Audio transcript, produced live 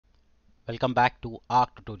Welcome back to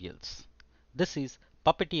ARC Tutorials. This is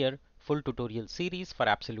Puppeteer full tutorial series for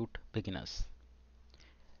absolute beginners.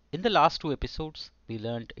 In the last two episodes, we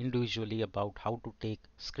learned individually about how to take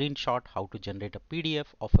screenshot, how to generate a PDF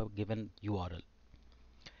of a given URL.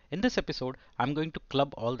 In this episode, I'm going to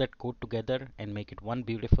club all that code together and make it one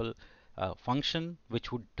beautiful function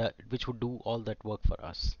which would do all that work for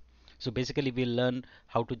us. So basically, we'll learn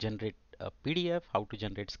how to generate a PDF, how to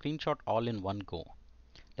generate screenshot all in one go.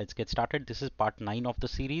 Let's get started. This is part 9 of the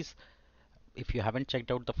series. If you haven't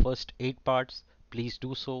checked out the first 8 parts, please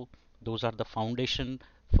do so. Those are the foundation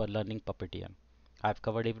for learning Puppeteer. I've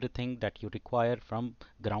covered everything that you require from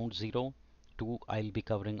ground zero to I'll be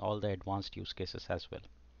covering all the advanced use cases as well.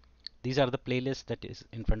 These are the playlists that is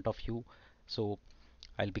in front of you. So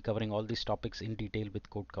I'll be covering all these topics in detail with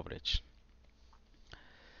code coverage.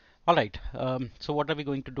 All right. So what are we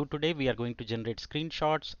going to do today? We are going to generate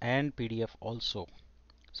screenshots and PDF also.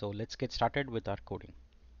 So let's get started with our coding.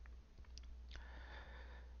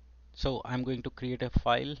 So I'm going to create a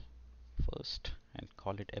file first and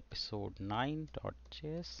call it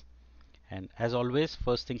episode9.js. And as always,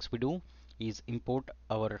 first things we do is import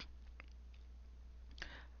our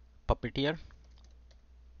Puppeteer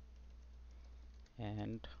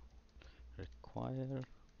and require.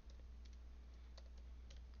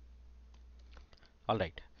 All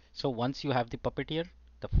right. So once you have the Puppeteer,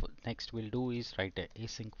 the next we'll do is write a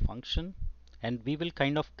async function, and we will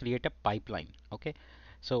kind of create a pipeline. Okay.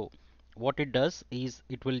 So what it does is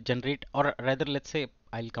it will generate, or rather, let's say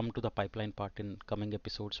I'll come to the pipeline part in coming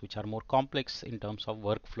episodes, which are more complex in terms of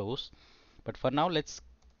workflows. But for now, let's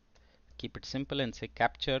keep it simple and say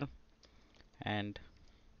capture and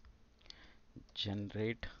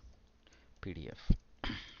generate PDF.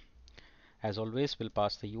 As always, we'll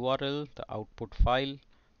pass the URL, the output file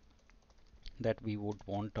that we would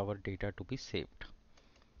want our data to be saved.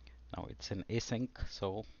 Now it's an async,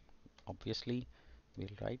 so obviously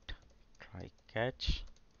we'll write try catch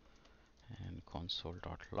and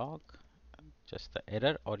console.log, just the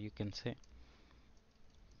error, or you can say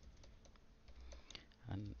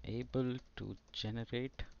unable to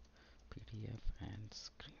generate PDF and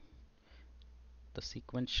screen. The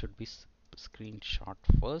sequence should be screenshot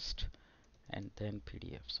first and then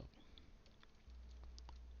PDF. So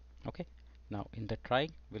okay, now in the try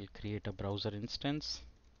we'll create a browser instance,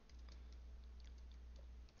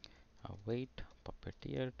 await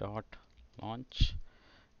puppeteer dot launch,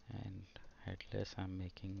 and headless I'm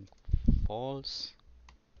making false,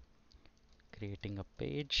 creating a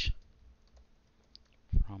page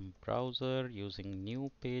from browser using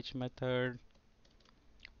new page method.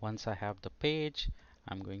 Once I have the page,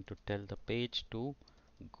 I'm going to tell the page to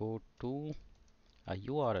go to a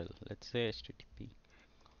URL, let's say http.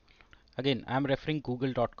 Again, I'm referring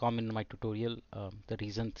google.com in my tutorial. The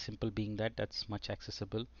reason simple being that that's much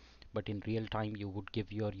accessible, but in real time you would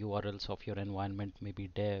give your URLs of your environment, maybe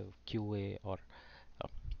dev, QA, or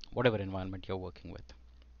whatever environment you're working with.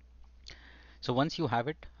 So once you have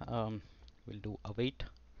it, we'll do await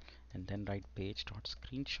and then write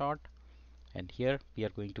page.screenshot, and here we are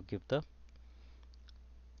going to give the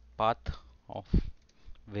path of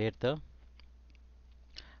where the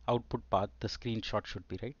output path, the screenshot should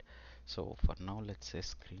be, right? So for now, let's say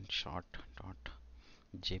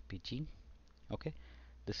screenshot.jpg. Okay,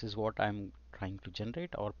 this is what I'm trying to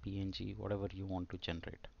generate, or PNG, whatever you want to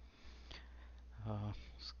generate.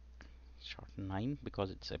 Short 9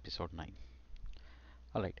 because it's episode 9.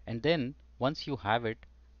 All right, and then once you have it,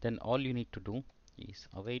 then all you need to do is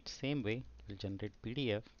await. Same way you'll generate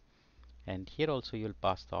PDF, and here also you'll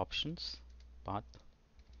pass the options path,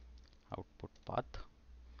 output path,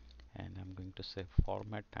 and I'm going to say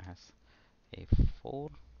format as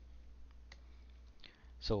A4.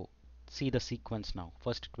 So see the sequence now.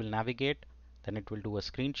 First it will navigate, then it will do a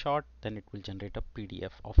screenshot, then it will generate a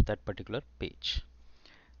PDF of that particular page.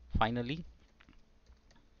 Finally,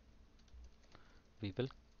 we will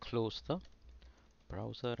close the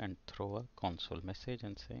browser and throw a console message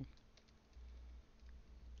and say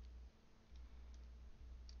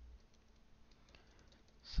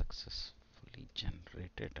successfully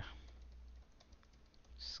generated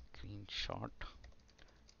screenshot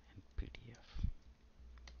and PDF.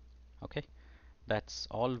 Okay, that's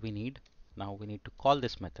all we need. Now we need to call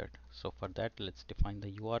this method. So for that, let's define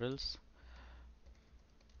the URLs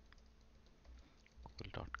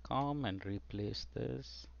google.com and replace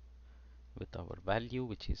this with our value,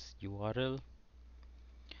 which is URL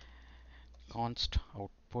const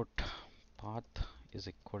output path is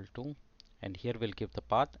equal to, and here we'll give the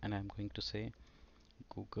path, and I'm going to say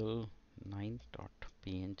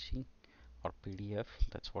google9.png or PDF.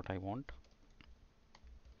 That's what I want.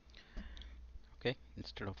 Okay,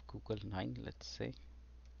 instead of Google 9, let's say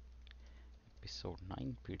episode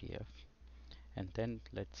 9 PDF, and then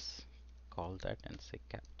let's call that and say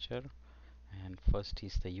capture, and first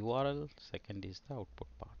is the URL, second is the output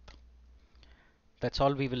path. That's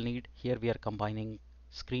all we will need. Here we are combining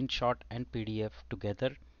screenshot and PDF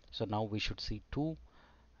together, so now we should see two,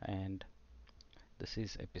 and this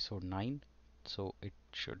is episode 9, so it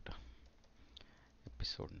should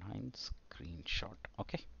episode 9 screenshot.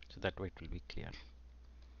 Okay, so that way it will be clear.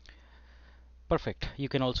 Perfect. You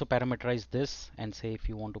can also parameterize this and say if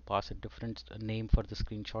you want to pass a different name for the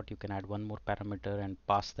screenshot, you can add one more parameter and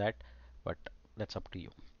pass that, but that's up to you.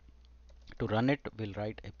 To run it, we'll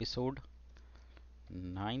write episode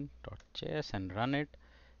 9.js and run it.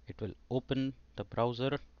 It will open the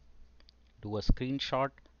browser, do a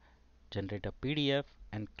screenshot, generate a PDF,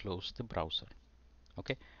 and close the browser.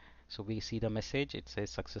 Okay, so we see the message. It says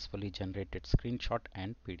successfully generated screenshot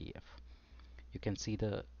and PDF. You can see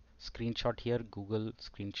the screenshot here, Google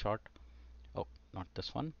screenshot. Oh, not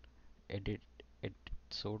this one. Edit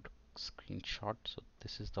episode screenshot. So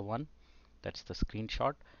this is the one. That's the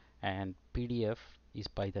screenshot, and PDF is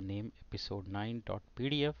by the name episode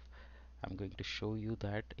 9.pdf. I'm going to show you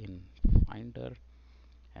that in Finder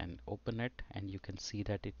and open it, and you can see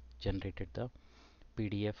that it generated the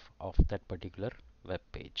PDF of that particular web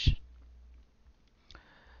page.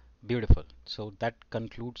 Beautiful. So that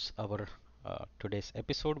concludes our today's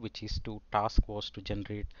episode, which is task was to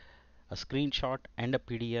generate a screenshot and a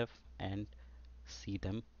PDF and see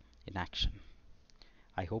them in action.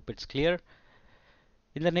 I hope it's clear.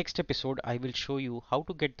 In the next episode, I will show you how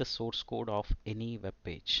to get the source code of any web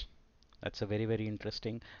page. That's a very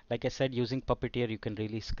interesting. Like I said, using Puppeteer, you can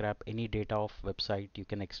really scrap any data of website. You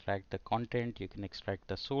can extract the content, you can extract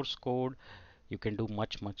the source code, you can do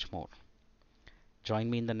much more. Join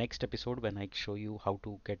me in the next episode when I show you how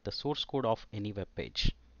to get the source code of any web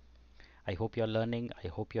page. I hope you're learning. I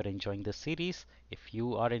hope you're enjoying this series. If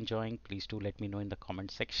you are enjoying, please do let me know in the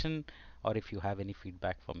comment section, or if you have any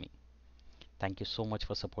feedback for me. Thank you so much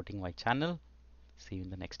for supporting my channel. See you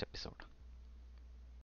in the next episode.